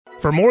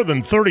For more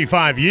than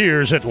 35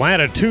 years,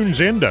 Atlanta tunes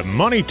into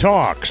Money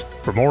Talks.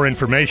 For more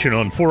information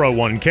on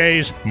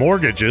 401ks,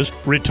 mortgages,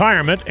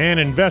 retirement, and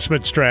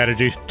investment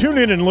strategies, tune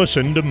in and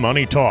listen to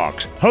Money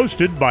Talks,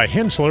 hosted by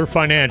Hensler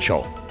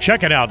Financial.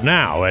 Check it out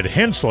now at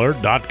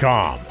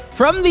hensler.com.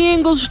 From the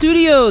Ingalls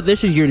studio,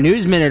 this is your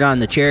News Minute on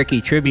the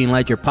Cherokee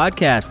Tribune-Ledger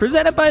podcast,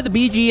 presented by the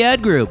BG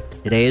Ad Group.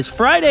 Today is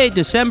Friday,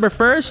 December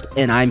 1st,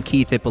 and I'm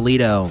Keith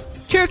Ippolito.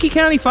 Cherokee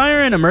County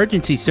Fire and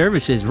Emergency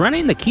Services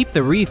running the Keep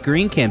the Wreath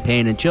Green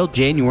campaign until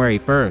January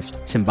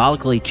 1st,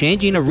 symbolically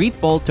changing a wreath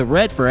bowl to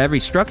red for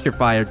every structure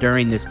fire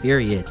during this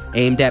period.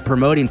 Aimed at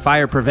promoting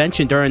fire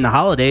prevention during the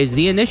holidays,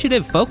 the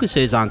initiative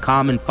focuses on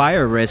common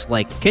fire risks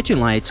like kitchen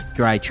lights,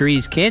 dry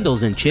trees,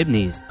 candles, and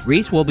chimneys.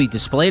 Wreaths will be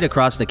displayed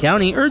across the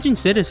county, urging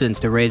citizens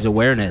to raise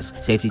awareness.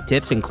 Safety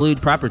tips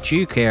include proper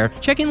tree care,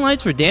 checking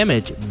lights for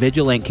damage,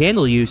 vigilant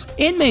candle use,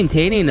 and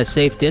maintaining a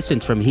safe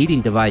distance from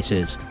heating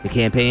devices. The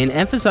campaign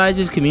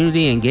emphasizes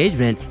community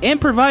engagement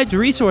and provides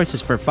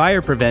resources for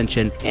fire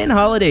prevention and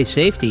holiday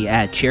safety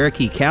at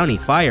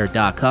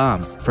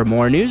CherokeeCountyFire.com. For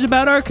more news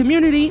about our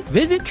community,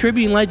 visit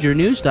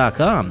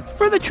TribuneLedgerNews.com.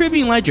 For the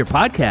Tribune Ledger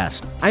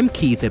podcast, I'm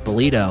Keith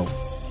Ippolito.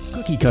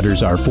 Cookie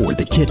cutters are for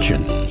the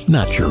kitchen,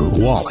 not your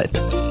wallet.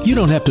 You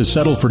don't have to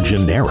settle for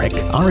generic.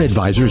 Our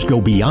advisors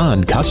go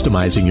beyond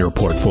customizing your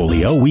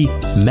portfolio. We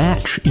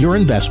match your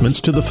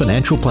investments to the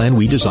financial plan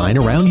we design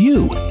around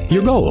you,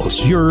 your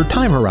goals, your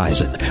time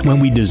horizon, when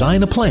we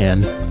design a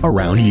plan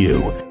around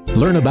you.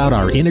 Learn about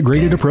our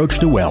integrated approach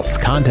to wealth.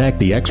 Contact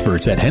the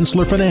experts at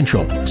Hensler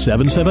Financial,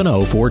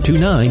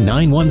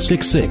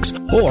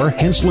 770-429-9166, or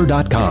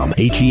Hensler.com,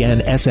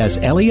 HENSSLER.com.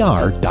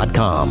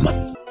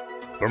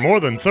 For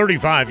more than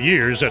 35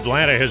 years,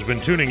 Atlanta has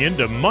been tuning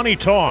into Money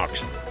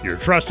Talks, your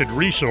trusted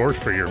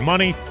resource for your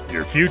money,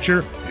 your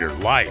future, your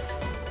life.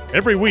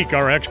 Every week,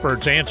 our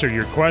experts answer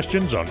your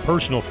questions on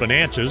personal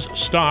finances,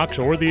 stocks,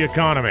 or the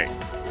economy.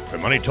 The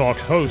Money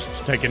Talks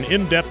hosts take an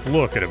in-depth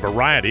look at a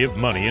variety of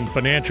money and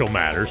financial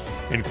matters,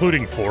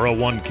 including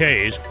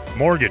 401ks,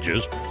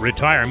 mortgages,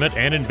 retirement,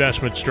 and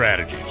investment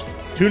strategies.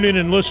 Tune in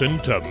and listen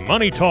to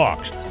Money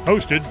Talks,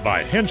 hosted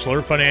by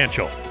Hensler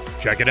Financial.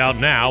 Check it out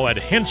now at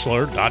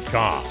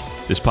hensler.com.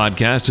 This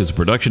podcast is a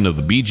production of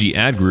the BG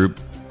Ad Group,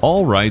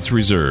 all rights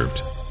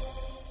reserved.